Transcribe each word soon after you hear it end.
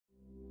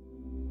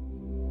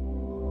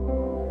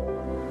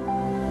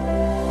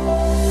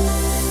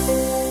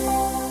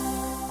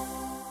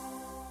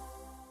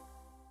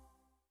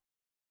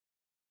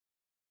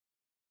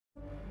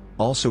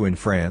Also in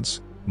France,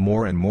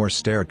 more and more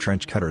Stehr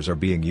trench cutters are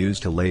being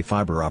used to lay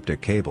fiber optic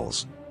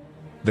cables.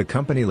 The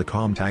company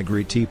Lecomte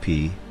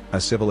Agri-TP,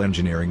 a civil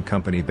engineering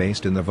company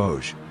based in the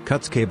Vosges,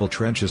 cuts cable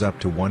trenches up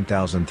to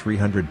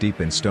 1,300 deep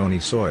in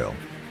stony soil.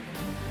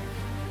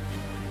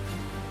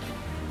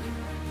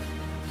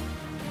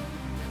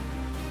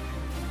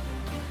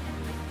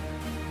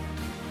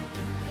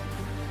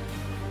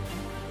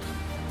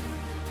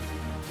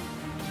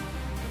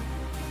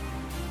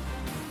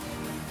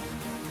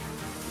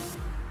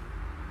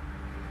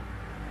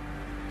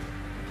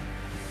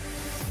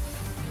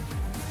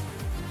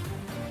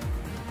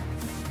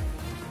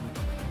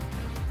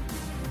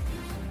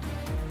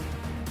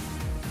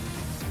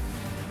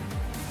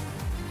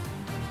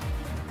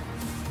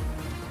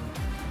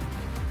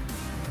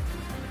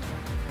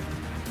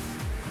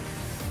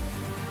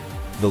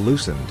 The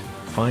loosened,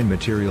 fine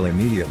material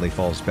immediately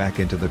falls back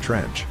into the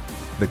trench.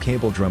 The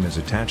cable drum is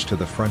attached to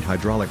the front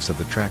hydraulics of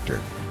the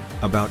tractor.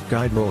 About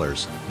guide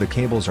rollers, the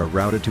cables are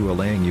routed to a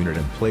laying unit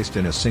and placed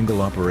in a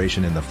single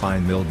operation in the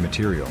fine milled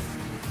material.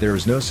 There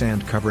is no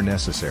sand cover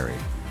necessary.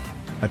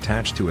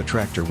 Attached to a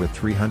tractor with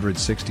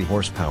 360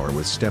 horsepower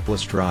with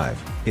stepless drive,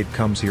 it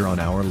comes here on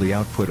hourly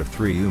output of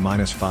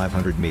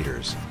 3U-500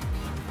 meters.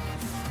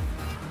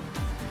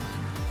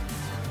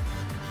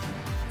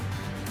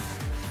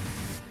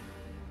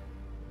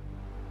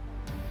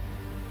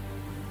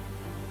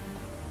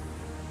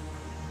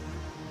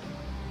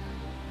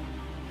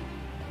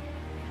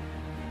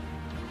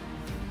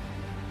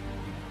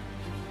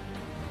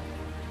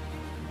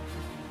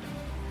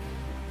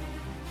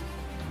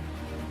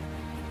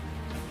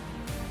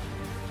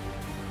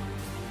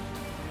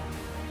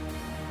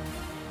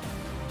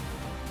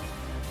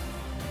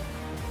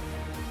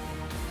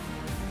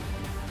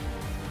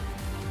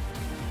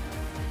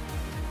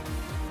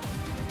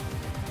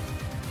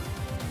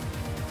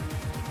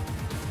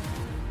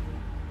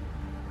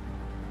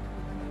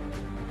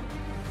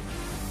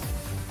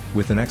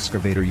 With an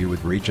excavator you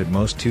would reach at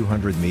most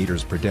 200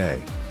 meters per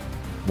day.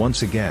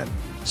 Once again,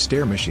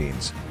 Stehr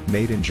machines,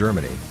 made in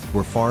Germany,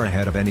 were far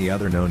ahead of any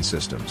other known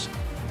systems.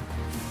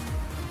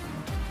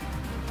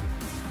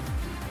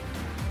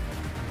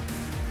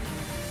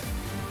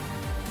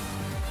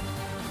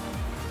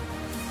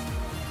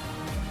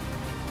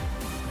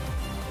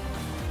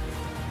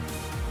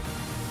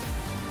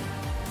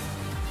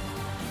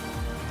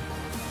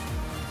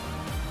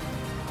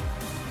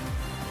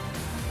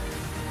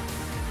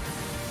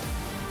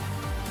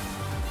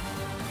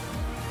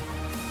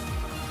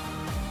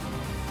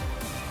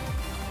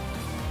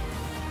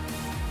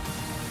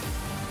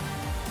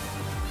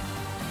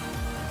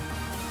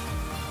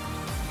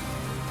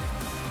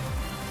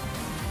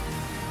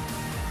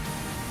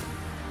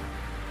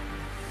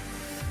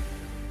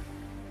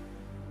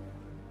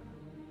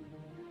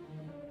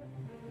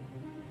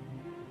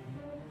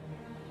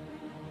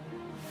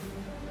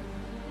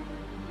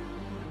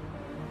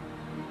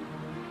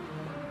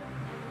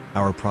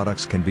 Our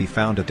products can be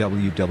found at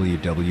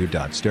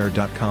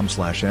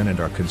www.stehr.com/n and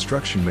our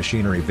construction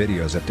machinery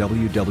videos at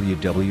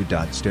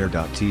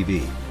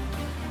www.stehr.tv.